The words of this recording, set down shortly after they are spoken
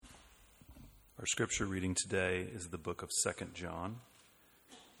Our scripture reading today is the book of 2 John.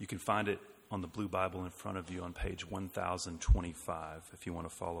 You can find it on the blue Bible in front of you on page 1025 if you want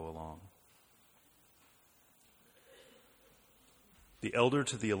to follow along. The elder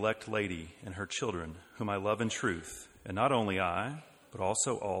to the elect lady and her children, whom I love in truth, and not only I, but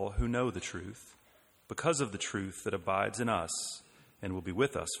also all who know the truth, because of the truth that abides in us and will be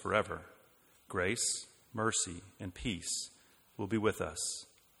with us forever. Grace, mercy, and peace will be with us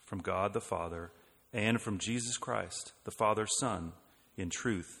from God the Father and from Jesus Christ, the Father's Son, in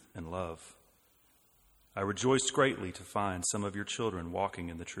truth and love. I rejoiced greatly to find some of your children walking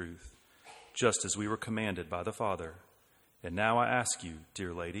in the truth, just as we were commanded by the Father. And now I ask you,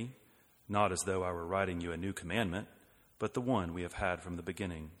 dear lady, not as though I were writing you a new commandment, but the one we have had from the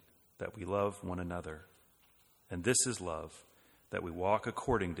beginning, that we love one another. And this is love, that we walk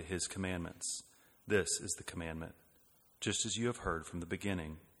according to his commandments. This is the commandment, just as you have heard from the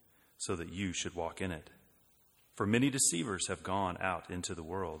beginning, so that you should walk in it. For many deceivers have gone out into the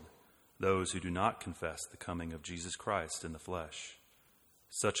world, those who do not confess the coming of Jesus Christ in the flesh.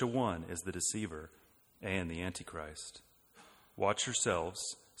 Such a one is the deceiver and the Antichrist. Watch yourselves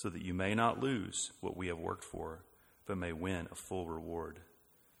so that you may not lose what we have worked for, but may win a full reward.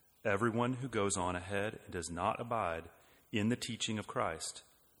 Everyone who goes on ahead and does not abide in the teaching of Christ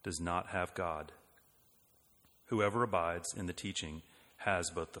does not have God. Whoever abides in the teaching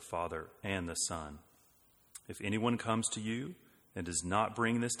has both the Father and the Son. If anyone comes to you and does not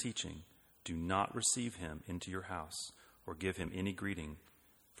bring this teaching, do not receive him into your house or give him any greeting,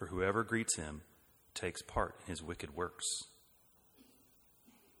 for whoever greets him takes part in his wicked works.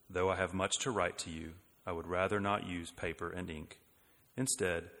 Though I have much to write to you, I would rather not use paper and ink.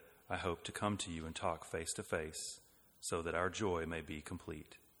 Instead, I hope to come to you and talk face to face, so that our joy may be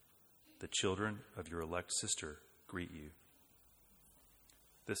complete. The children of your elect sister greet you.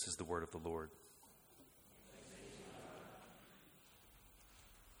 This is the word of the Lord.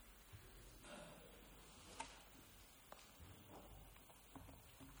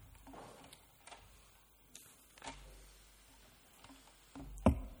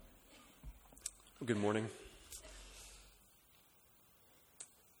 Good morning.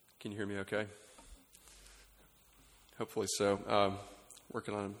 Can you hear me okay? Hopefully so.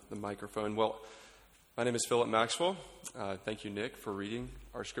 Working on the microphone. Well, my name is Philip Maxwell. Thank you, Nick, for reading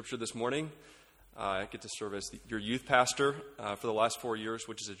our scripture this morning. I get to serve as your youth pastor for the last 4 years,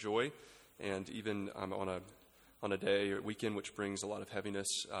 which is a joy. And even on a day or weekend which brings a lot of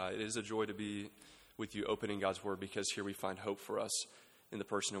heaviness, it is a joy to be with you opening God's Word, because here we find hope for us in the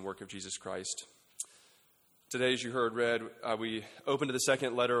person and work of Jesus Christ. Today, as you heard read, we opened to the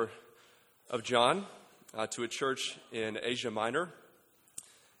second letter of John to a church in Asia Minor.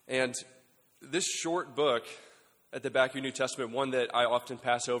 And this short book at the back of your New Testament, one that I often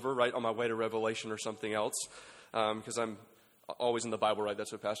pass over right on my way to Revelation or something else, because I'm always in the Bible, right?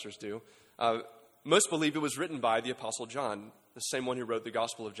 That's what pastors do. Most believe it was written by the Apostle John, the same one who wrote the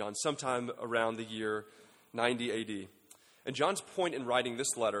Gospel of John, sometime around the year 90 AD. And John's point in writing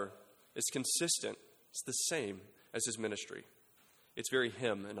this letter is consistent. It's the same as his ministry. It's very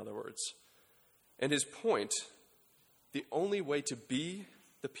him, in other words. And his point, the only way to be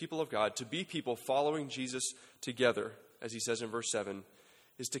the people of God, to be people following Jesus together, as he says in verse 7,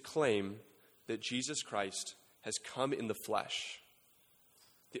 is to claim that Jesus Christ has come in the flesh.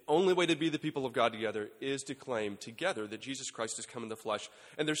 The only way to be the people of God together is to claim together that Jesus Christ has come in the flesh.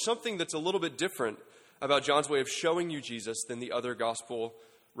 And there's something that's a little bit different about John's way of showing you Jesus than the other gospel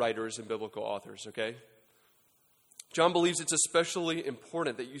writers and biblical authors, okay? John believes it's especially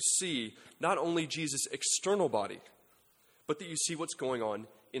important that you see not only Jesus' external body, but that you see what's going on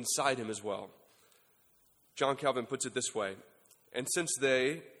inside him as well. John Calvin puts it this way: and since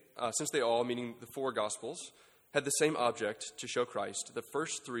they all, meaning the four Gospels, had the same object to show Christ, the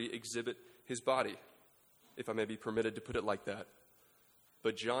first three exhibit his body, if I may be permitted to put it like that.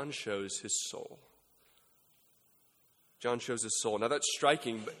 But John shows his soul. John shows his soul. Now that's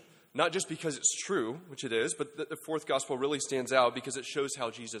striking, but not just because it's true, which it is, but the fourth gospel really stands out because it shows how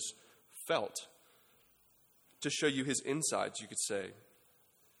Jesus felt. To show you his insides, you could say.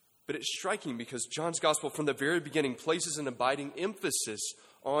 But it's striking because John's gospel from the very beginning places an abiding emphasis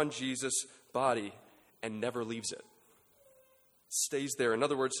on Jesus' body and never leaves it. It stays there. In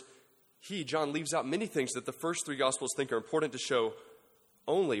other words, John, leaves out many things that the first three gospels think are important to show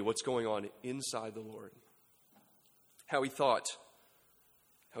only what's going on inside the Lord. How he thought,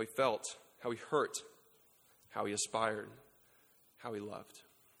 how he felt, how he hurt, how he aspired, how he loved.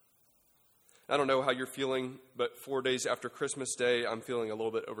 I don't know how you're feeling, but 4 days after Christmas Day, I'm feeling a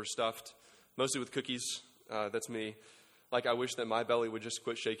little bit overstuffed, mostly with cookies. That's me. Like, I wish that my belly would just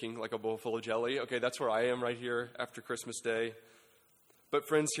quit shaking like a bowl full of jelly. Okay, that's where I am right here after Christmas Day. But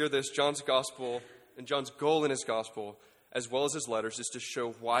friends, hear this. John's gospel and John's goal in his gospel, as well as his letters, is to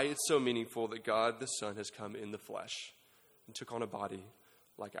show why it's so meaningful that God the Son has come in the flesh and took on a body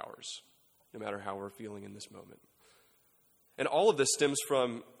like ours, no matter how we're feeling in this moment. And all of this stems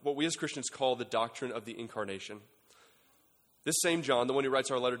from what we as Christians call the doctrine of the incarnation. This same John, the one who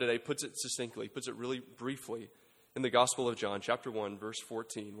writes our letter today, puts it succinctly, puts it really briefly in the Gospel of John, chapter 1, verse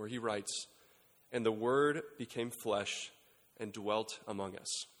 14, where he writes, "And the Word became flesh and dwelt among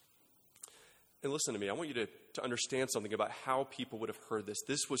us." And listen to me, I want you to understand something about how people would have heard this.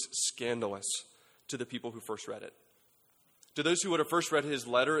 This was scandalous to the people who first read it. To those who would have first read his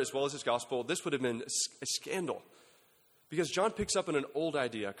letter as well as his gospel, this would have been a scandal. Because John picks up on an old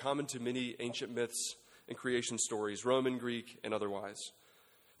idea common to many ancient myths and creation stories, Roman, Greek, and otherwise,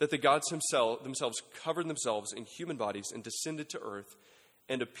 that the gods themselves covered themselves in human bodies and descended to earth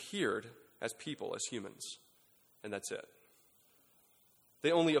and appeared as people, as humans. And that's it.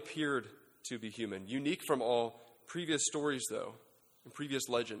 They only appeared to be human. Unique from all previous stories, though, and previous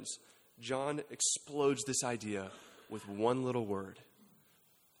legends, John explodes this idea with one little word: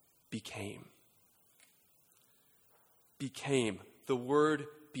 became. Became. The Word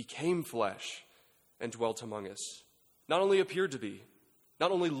became flesh and dwelt among us. Not only appeared to be, not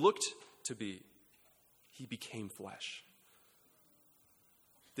only looked to be, he became flesh.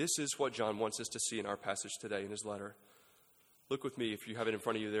 This is what John wants us to see in our passage today in his letter. Look with me, if you have it in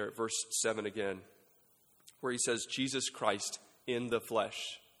front of you there, at verse 7 again, where he says, Jesus Christ in the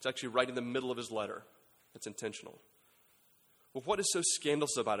flesh. It's actually right in the middle of his letter. That's intentional. Well, what is so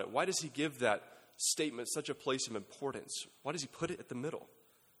scandalous about it? Why does he give that statement such a place of importance? Why does he put it at the middle?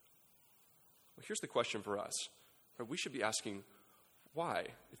 Well, here's the question for us. We should be asking,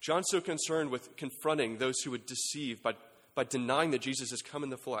 why? If John's so concerned with confronting those who would deceive by denying that Jesus has come in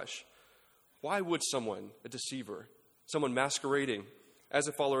the flesh, why would someone, a deceiver, someone masquerading as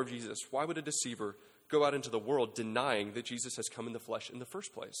a follower of Jesus, why would a deceiver go out into the world denying that Jesus has come in the flesh in the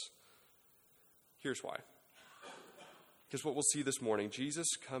first place? Here's why. Because what we'll see this morning,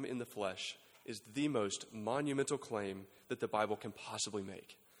 Jesus come in the flesh is the most monumental claim that the Bible can possibly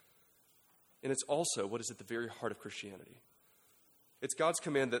make. And it's also what is at the very heart of Christianity. It's God's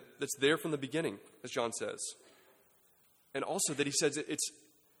command that's there from the beginning, as John says. And also that he says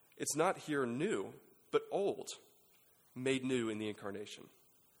it's not here new, but old, made new in the incarnation.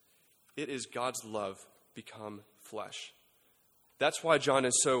 It is God's love become flesh. That's why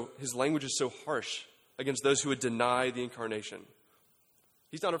his language is so harsh against those who would deny the incarnation.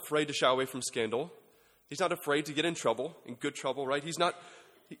 He's not afraid to shy away from scandal. He's not afraid to get in trouble, in good trouble, right?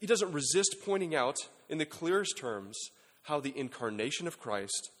 He doesn't resist pointing out in the clearest terms how the incarnation of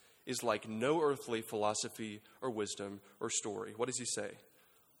Christ is like no earthly philosophy or wisdom or story. What does he say?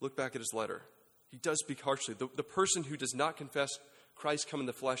 Look back at his letter. He does speak harshly. The person who does not confess Christ come in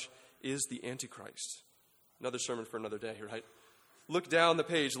the flesh is the Antichrist. Another sermon for another day, right? Look down the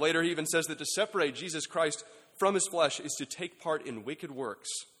page. Later, he even says that to separate Jesus Christ from his flesh is to take part in wicked works.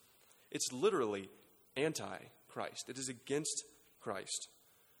 It's literally anti-Christ. It is against Christ.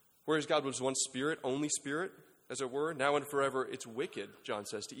 Whereas God was once spirit, only spirit, as it were, now and forever, it's wicked, John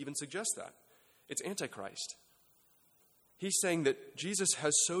says, to even suggest that. It's anti-Christ. He's saying that Jesus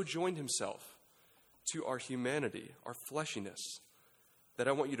has so joined himself to our humanity, our fleshiness, that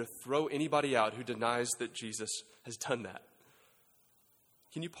I want you to throw anybody out who denies that Jesus has done that.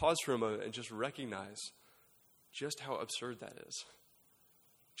 Can you pause for a moment and just recognize just how absurd that is?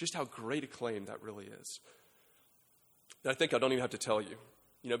 Just how great a claim that really is. And I think I don't even have to tell you,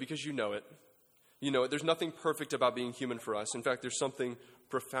 because you know it. You know it. There's nothing perfect about being human for us. In fact, there's something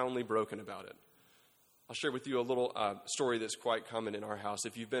profoundly broken about it. I'll share with you a little story that's quite common in our house.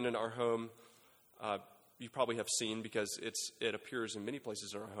 If you've been in our home, you probably have seen, because it appears in many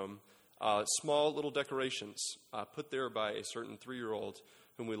places in our home, small little decorations put there by a certain 3-year-old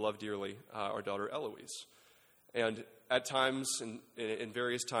whom we love dearly, our daughter Eloise. And at times, in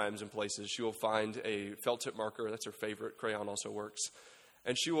various times and places, she will find a felt tip marker. That's her favorite. Crayon also works.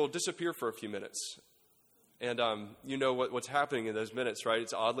 And she will disappear for a few minutes. And you know what's happening in those minutes, right?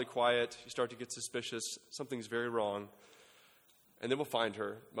 It's oddly quiet. You start to get suspicious. Something's very wrong. And then we'll find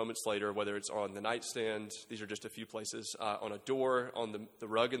her moments later, whether it's on the nightstand. These are just a few places. On a door, on the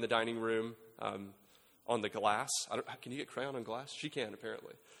rug in the dining room, on the glass. Can you get crayon on glass? She can,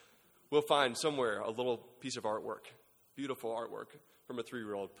 apparently. We'll find somewhere a little piece of artwork, beautiful artwork from a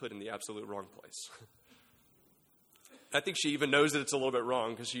 3-year-old put in the absolute wrong place. I think she even knows that it's a little bit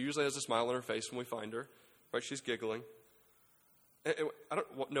wrong, because she usually has a smile on her face when we find her. Right? She's giggling. And I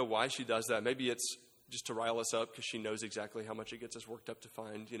don't know why she does that. Maybe it's just to rile us up because she knows exactly how much it gets us worked up to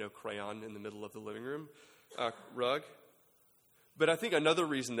find, crayon in the middle of the living room rug. But I think another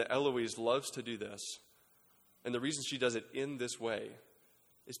reason that Eloise loves to do this, and the reason she does it in this way,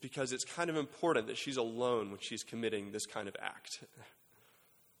 is because it's kind of important that she's alone when she's committing this kind of act.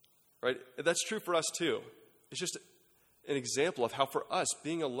 Right? That's true for us too. It's just an example of how for us,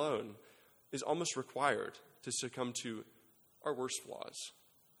 being alone is almost required to succumb to our worst flaws.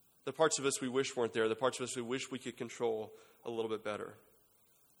 The parts of us we wish weren't there, the parts of us we wish we could control a little bit better.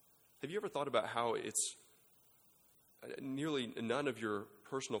 Have you ever thought about how it's nearly none of your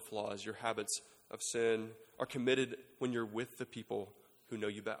personal flaws, your habits of sin, are committed when you're with the people who know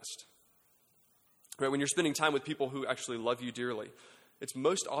you best? Right? When you're spending time with people who actually love you dearly, it's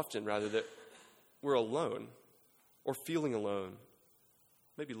most often, rather, that we're alone or feeling alone,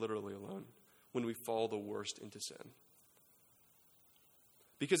 maybe literally alone, when we fall the worst into sin.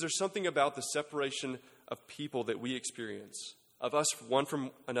 Because there's something about the separation of people that we experience, of us one from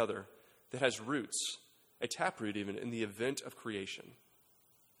another, that has roots, a taproot even, in the event of creation.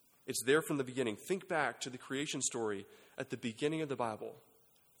 It's there from the beginning. Think back to the creation story at the beginning of the Bible,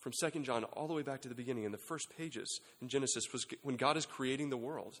 from 2 John all the way back to the beginning. In the first pages in Genesis was when God is creating the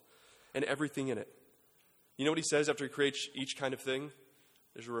world and everything in it. You know what he says after he creates each kind of thing?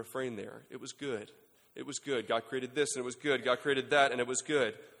 There's a refrain there. It was good. It was good. God created this and it was good. God created that and it was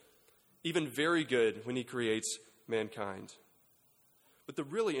good. Even very good when he creates mankind. But the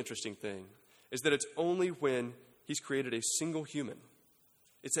really interesting thing is that it's only when he's created a single human.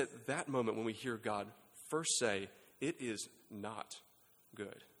 It's at that moment when we hear God first say, it is not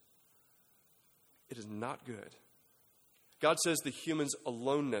good. It is not good. God says the human's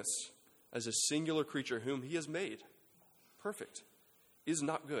aloneness as a singular creature whom he has made perfect is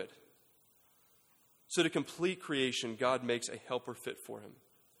not good. So to complete creation, God makes a helper fit for him.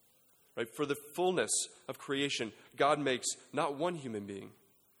 Right? For the fullness of creation, God makes not one human being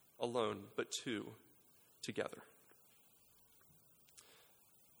alone, but two together.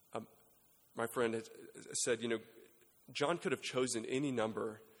 My friend has said, John could have chosen any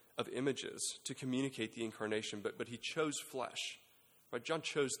number of images to communicate the incarnation, but he chose flesh. Right? John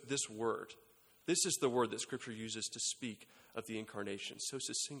chose this word. This is the word that Scripture uses to speak of the incarnation so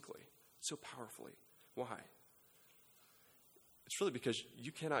succinctly, so powerfully. Why? It's really because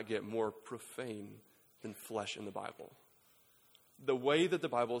you cannot get more profane than flesh in the Bible. The way that the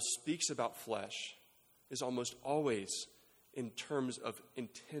Bible speaks about flesh is almost always in terms of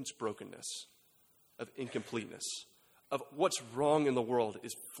intense brokenness, of incompleteness, of what's wrong in the world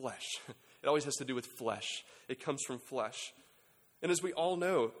is flesh. It always has to do with flesh. It comes from flesh. And as we all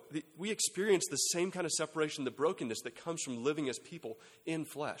know, we experience the same kind of separation, the brokenness that comes from living as people in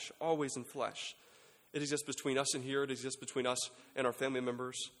flesh, always in flesh. It exists between us and here. It exists between us and our family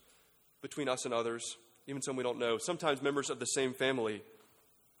members, between us and others, even some we don't know. Sometimes members of the same family,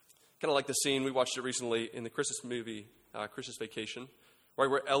 kind of like the scene, we watched it recently in the Christmas movie, Christmas Vacation, right,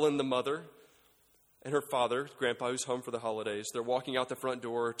 where Ellen, the mother, and her father, Grandpa, who's home for the holidays, they're walking out the front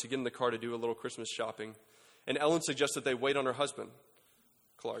door to get in the car to do a little Christmas shopping. And Ellen suggests that they wait on her husband,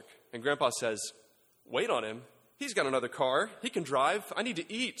 Clark. And Grandpa says, wait on him? He's got another car. He can drive. I need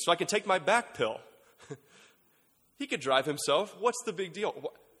to eat so I can take my back pill. He could drive himself. What's the big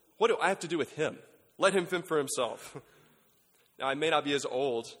deal? What do I have to do with him? Let him fend for himself. Now, I may not be as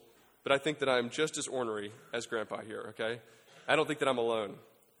old, but I think that I'm just as ornery as Grandpa here, okay? I don't think that I'm alone.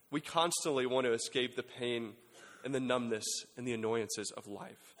 We constantly want to escape the pain and the numbness and the annoyances of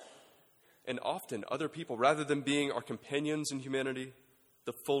life. And often other people, rather than being our companions in humanity,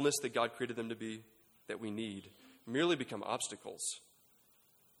 the fullness that God created them to be, that we need, merely become obstacles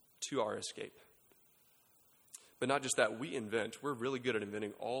to our escape. But not just that, we're really good at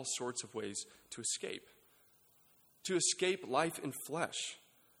inventing all sorts of ways to escape. To escape life in flesh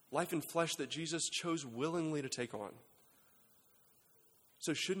that Jesus chose willingly to take on.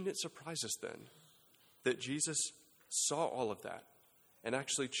 So shouldn't it surprise us then that Jesus saw all of that and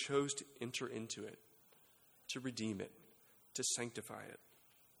actually chose to enter into it, to redeem it, to sanctify it?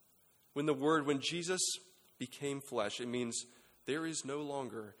 When Jesus became flesh, it means there is no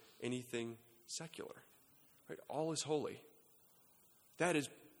longer anything secular. Right? All is holy. That is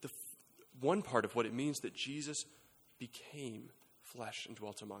the one part of what it means that Jesus became flesh and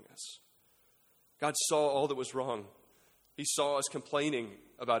dwelt among us. God saw all that was wrong. He saw us complaining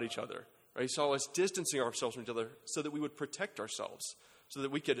about each other. Right? He saw us distancing ourselves from each other so that we would protect ourselves, so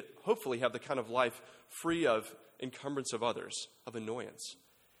that we could hopefully have the kind of life free of encumbrance of others, of annoyance.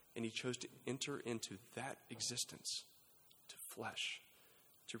 And he chose to enter into that existence, to flesh,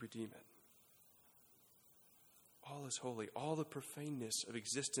 to redeem it. All is holy. All the profaneness of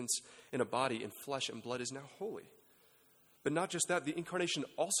existence in a body, in flesh and blood, is now holy. But not just that, the incarnation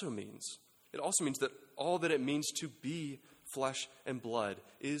also means that all that it means to be flesh and blood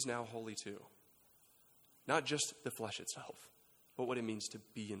is now holy too. Not just the flesh itself, but what it means to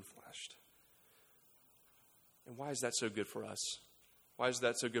be enfleshed. And why is that so good for us? Why is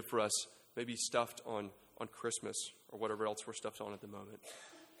that so good for us? Maybe stuffed on Christmas or whatever else we're stuffed on at the moment.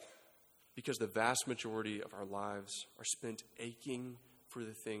 Because the vast majority of our lives are spent aching for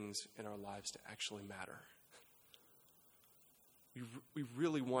the things in our lives to actually matter. We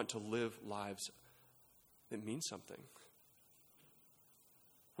really want to live lives that mean something.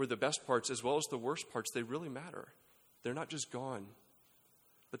 Where the best parts as well as the worst parts, they really matter. They're not just gone,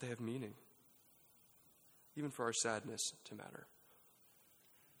 but they have meaning. Even for our sadness to matter.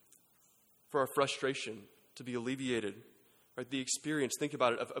 For our frustration to be alleviated. Right? The experience, think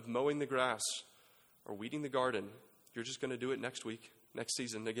about it, of mowing the grass or weeding the garden. You're just going to do it next week, next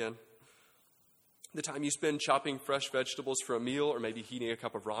season again. The time you spend chopping fresh vegetables for a meal or maybe heating a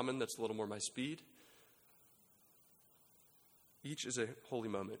cup of ramen that's a little more my speed. Each is a holy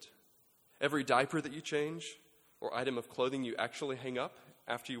moment. Every diaper that you change or item of clothing you actually hang up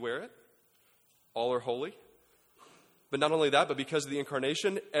after you wear it, all are holy. But not only that, but because of the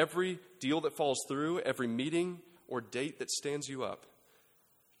incarnation, every deal that falls through, every meeting or date that stands you up,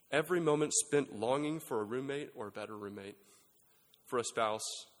 every moment spent longing for a roommate or a better roommate, for a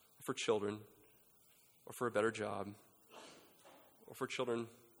spouse, for children, or for a better job, or for children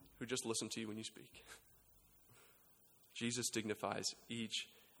who just listen to you when you speak. Jesus dignifies each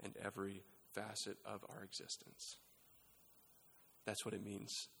and every facet of our existence. That's what it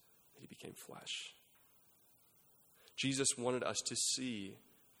means that he became flesh. Jesus wanted us to see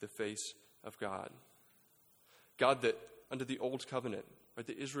the face of God. God that under the old covenant, or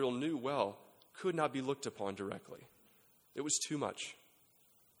that Israel knew well, could not be looked upon directly. It was too much.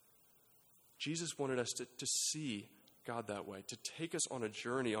 Jesus wanted us to see God that way, to take us on a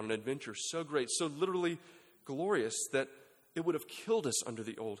journey, on an adventure so great, so literally glorious that it would have killed us under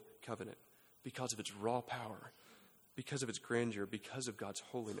the old covenant because of its raw power, because of its grandeur, because of God's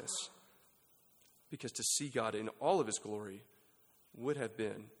holiness. Because to see God in all of his glory would have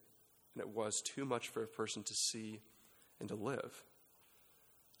been, and it was, too much for a person to see and to live.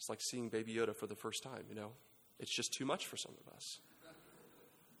 It's like seeing Baby Yoda for the first time, you know? It's just too much for some of us.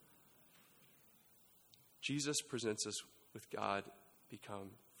 Jesus presents us with God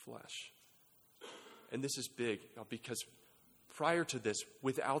become flesh. And this is big because prior to this,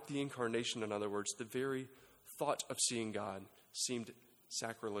 without the incarnation, in other words, the very thought of seeing God seemed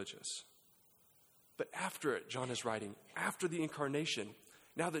sacrilegious. But after it, John is writing, after the incarnation,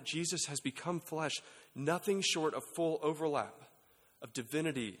 now that Jesus has become flesh, nothing short of full overlap of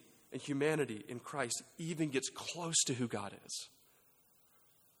divinity and humanity in Christ even gets close to who God is.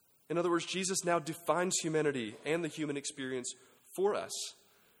 In other words, Jesus now defines humanity and the human experience for us.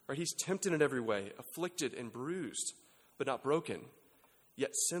 Right? He's tempted in every way, afflicted and bruised, but not broken,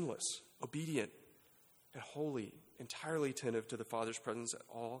 yet sinless, obedient, and holy, entirely attentive to the Father's presence at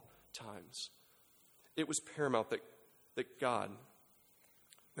all times. It was paramount that God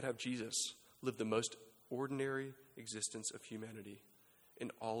would have Jesus live the most ordinary existence of humanity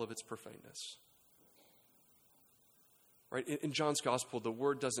in all of its profaneness. Right? In John's gospel, the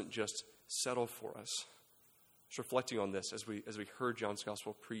word doesn't just settle for us. I was reflecting on this as we heard John's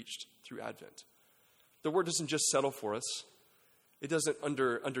gospel preached through Advent. The word doesn't just settle for us. It doesn't,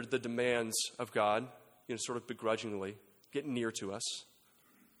 under the demands of God, sort of begrudgingly, get near to us.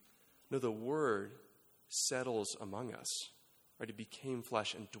 No, the word settles among us. Right? It became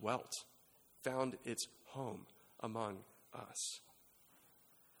flesh and dwelt, found its home among us.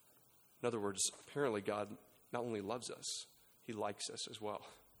 In other words, apparently God not only loves us, he likes us as well.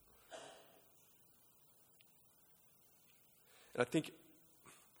 And I think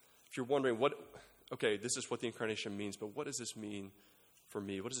if you're wondering this is what the incarnation means, but what does this mean for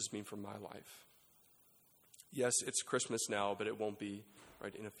me? What does this mean for my life? Yes, it's Christmas now, but it won't be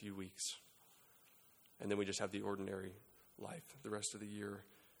right in a few weeks. And then we just have the ordinary life the rest of the year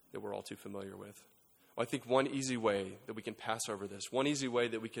that we're all too familiar with. Well, I think one easy way that we can pass over this, one easy way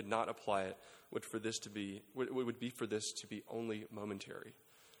that we could not apply it would be for this to be only momentary.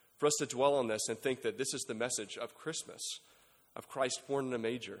 For us to dwell on this and think that this is the message of Christmas, of Christ born in a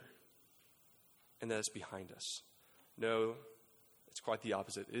manger, and that it's behind us. No, it's quite the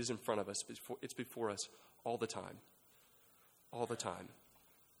opposite. It is in front of us. It's before us all the time. All the time.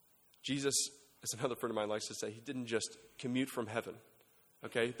 Jesus, as another friend of mine likes to say, he didn't just commute from heaven.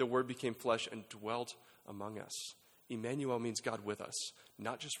 Okay? The Word became flesh and dwelt among us. Emmanuel means God with us,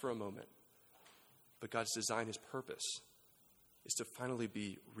 not just for a moment, But God's design, his purpose, is to finally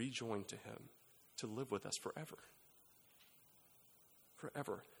be rejoined to him, to live with us forever.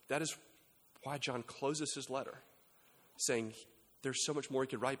 Forever. That is why John closes his letter, saying there's so much more he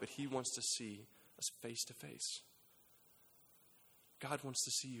could write, but he wants to see us face to face. God wants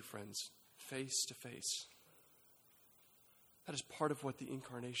to see you, friends, face to face. That is part of what the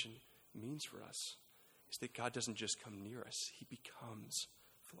incarnation means for us, is that God doesn't just come near us, he becomes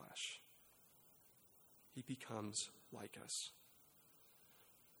flesh. He becomes like us.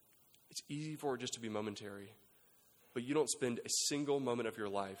 It's easy for it just to be momentary, but you don't spend a single moment of your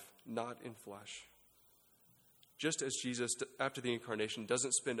life not in flesh. Just as Jesus, after the incarnation,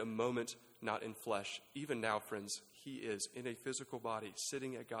 doesn't spend a moment not in flesh, even now, friends, he is in a physical body,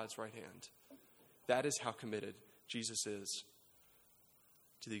 sitting at God's right hand. That is how committed Jesus is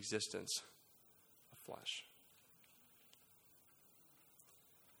to the existence of flesh.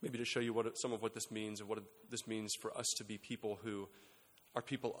 Maybe to show you some of what this means and what this means for us to be people who are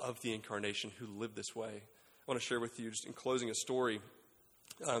people of the incarnation who live this way. I want to share with you, just in closing, a story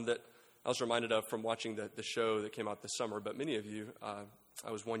that I was reminded of from watching the show that came out this summer. But many of you,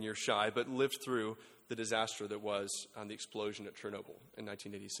 I was 1 year shy, but lived through the disaster that was the explosion at Chernobyl in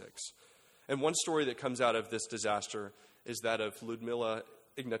 1986. And one story that comes out of this disaster is that of Lyudmila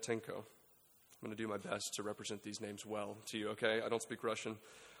Ignatenko. I'm going to do my best to represent these names well to you, okay? I don't speak Russian.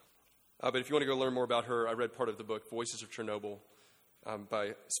 But if you want to go learn more about her, I read part of the book, Voices of Chernobyl,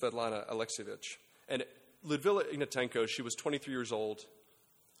 by Svetlana Alexievich. And Lyudmila Ignatenko, she was 23 years old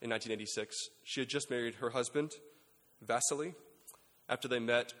in 1986. She had just married her husband, Vasily, after they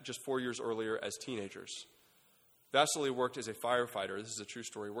met just 4 years earlier as teenagers. Vasily worked as a firefighter. This is a true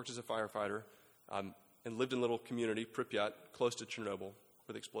story. Worked as a firefighter and lived in a little community, Pripyat, close to Chernobyl,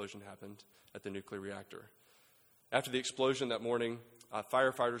 where the explosion happened at the nuclear reactor. After the explosion that morning,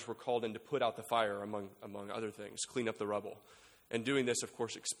 firefighters were called in to put out the fire, among other things, clean up the rubble. And doing this, of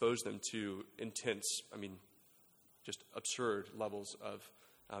course, exposed them to intense, just absurd levels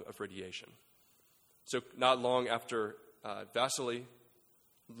of radiation. So not long after Vasily,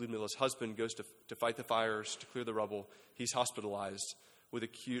 Lyudmila's husband, goes to fight the fires, to clear the rubble, he's hospitalized with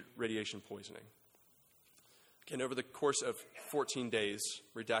acute radiation poisoning. And over the course of 14 days,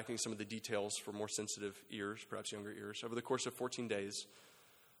 redacting some of the details for more sensitive ears, perhaps younger ears, over the course of 14 days,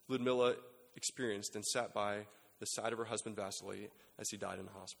 Lyudmila experienced and sat by the side of her husband Vasily as he died in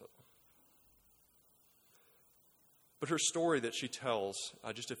the hospital. But her story that she tells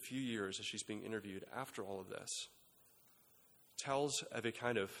just a few years as she's being interviewed after all of this tells of a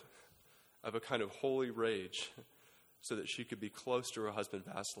kind of holy rage so that she could be close to her husband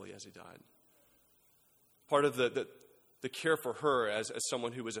Vasily as he died. Part of the care for her as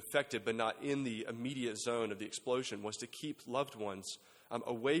someone who was affected but not in the immediate zone of the explosion was to keep loved ones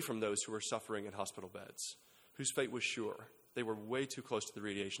away from those who were suffering in hospital beds, whose fate was sure. They were way too close to the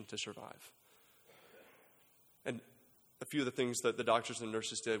radiation to survive. And a few of the things that the doctors and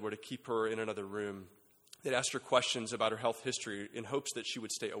nurses did were to keep her in another room. They'd asked her questions about her health history in hopes that she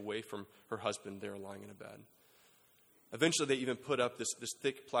would stay away from her husband there lying in a bed. Eventually, they even put up this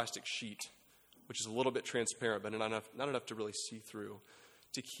thick plastic sheet, which is a little bit transparent, but not enough to really see through,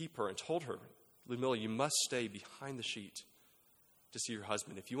 to keep her, and told her, Lyudmila, you must stay behind the sheet to see your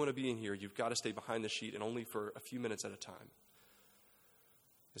husband. If you want to be in here, you've got to stay behind the sheet, and only for a few minutes at a time.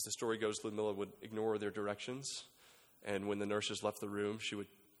 As the story goes, Lyudmila would ignore their directions, and when the nurses left the room, she would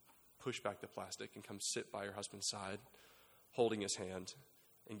push back the plastic and come sit by her husband's side, holding his hand,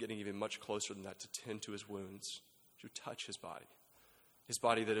 and getting even much closer than that to tend to his wounds, to touch his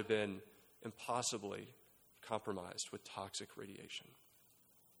body that had been impossibly compromised with toxic radiation.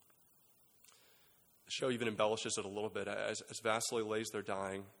 The show even embellishes it a little bit. As Vasily lays there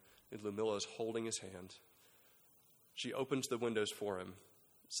dying, and Lyudmila is holding his hand, she opens the windows for him,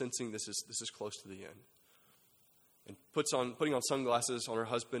 sensing this is close to the end, and putting on sunglasses on her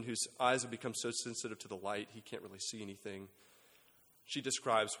husband, whose eyes have become so sensitive to the light he can't really see anything. She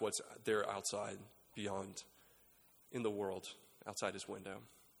describes what's there outside, beyond, in the world, outside his window.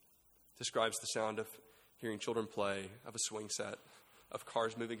 Describes the sound of hearing children play, of a swing set, of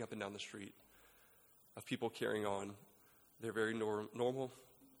cars moving up and down the street, of people carrying on their very normal,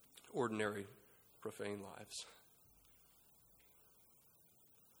 ordinary, profane lives.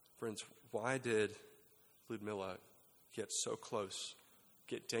 Friends, why did Lyudmila get so close,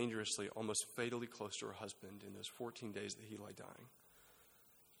 get dangerously, almost fatally close to her husband in those 14 days that he lay dying?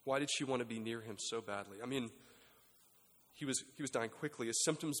 Why did she want to be near him so badly? He was dying quickly. His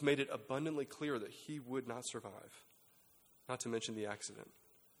symptoms made it abundantly clear that he would not survive, not to mention the accident.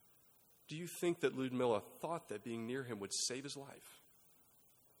 Do you think that Lyudmila thought that being near him would save his life?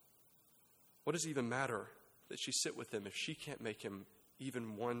 What does it even matter that she sit with him if she can't make him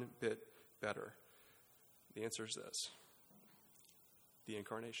even one bit better? The answer is this: the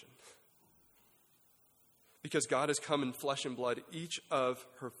incarnation. Because God has come in flesh and blood, each of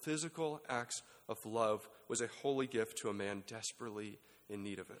her physical acts of love was a holy gift to a man desperately in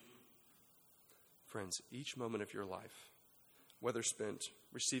need of it. Friends, each moment of your life, whether spent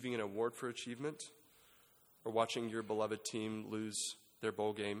receiving an award for achievement or watching your beloved team lose their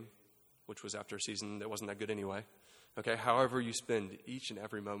bowl game, which was after a season that wasn't that good anyway, okay, however you spend each and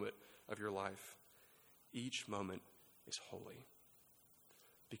every moment of your life, each moment is holy.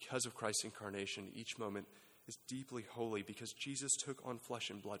 Because of Christ's incarnation, each moment is deeply holy because Jesus took on flesh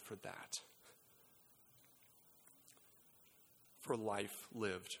and blood for that. For life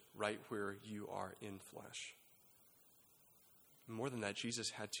lived right where you are in flesh. More than that, Jesus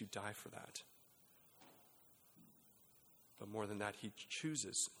had to die for that. But more than that, he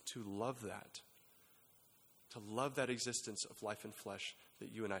chooses to love that existence of life in flesh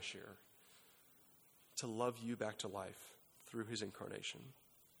that you and I share, to love you back to life through his incarnation.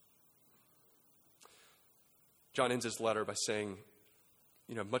 John ends his letter by saying,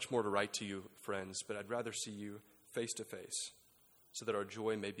 much more to write to you, friends, but I'd rather see you face to face so that our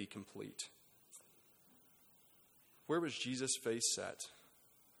joy may be complete. Where was Jesus' face set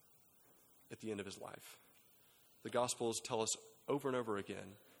at the end of his life? The Gospels tell us over and over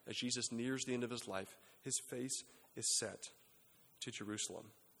again, as Jesus nears the end of his life, his face is set to Jerusalem.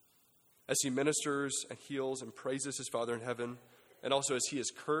 As he ministers and heals and praises his Father in heaven, and also as he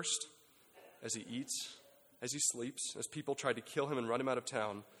is cursed, as he eats, as he sleeps, as people try to kill him and run him out of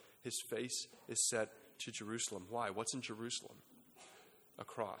town, his face is set to Jerusalem. Why? What's in Jerusalem? A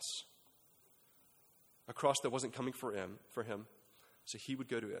cross. A cross that wasn't coming for him, so he would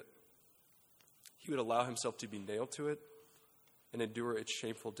go to it. He would allow himself to be nailed to it and endure its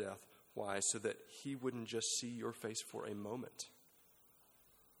shameful death. Why? So that he wouldn't just see your face for a moment.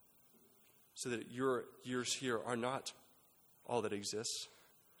 So that your years here are not all that exists,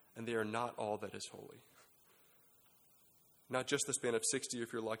 and they are not all that is holy. Not just the span of 60,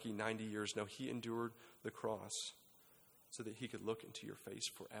 if you're lucky, 90 years. No, he endured the cross so that he could look into your face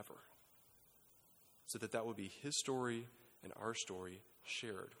forever. So that would be his story and our story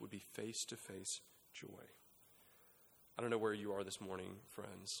shared, would be face-to-face joy. I don't know where you are this morning,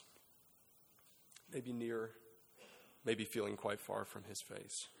 friends. Maybe near, maybe feeling quite far from his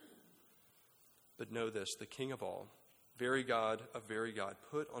face. But know this, the King of all, very God of very God,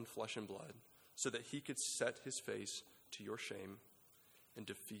 put on flesh and blood so that he could set his face to your shame and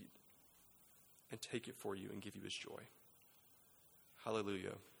defeat and take it for you and give you his joy.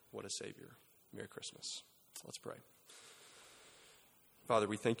 Hallelujah. What a Savior. Merry Christmas. Let's pray. Father,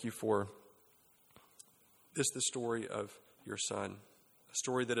 we thank you for the story of your Son, a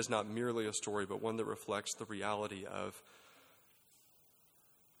story that is not merely a story, but one that reflects the reality of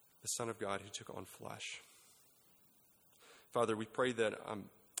the Son of God who took on flesh. Father, we pray that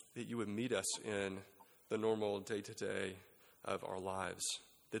you would meet us in the normal day-to-day of our lives,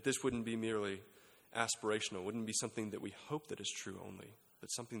 that this wouldn't be merely aspirational, wouldn't be something that we hope that is true only, but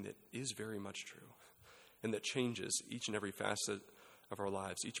something that is very much true and that changes each and every facet of our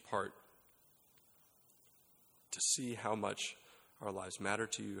lives, each part, to see how much our lives matter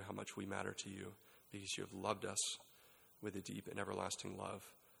to you, how much we matter to you, because you have loved us with a deep and everlasting love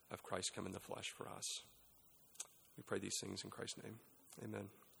of Christ come in the flesh for us. We pray these things in Christ's name. Amen.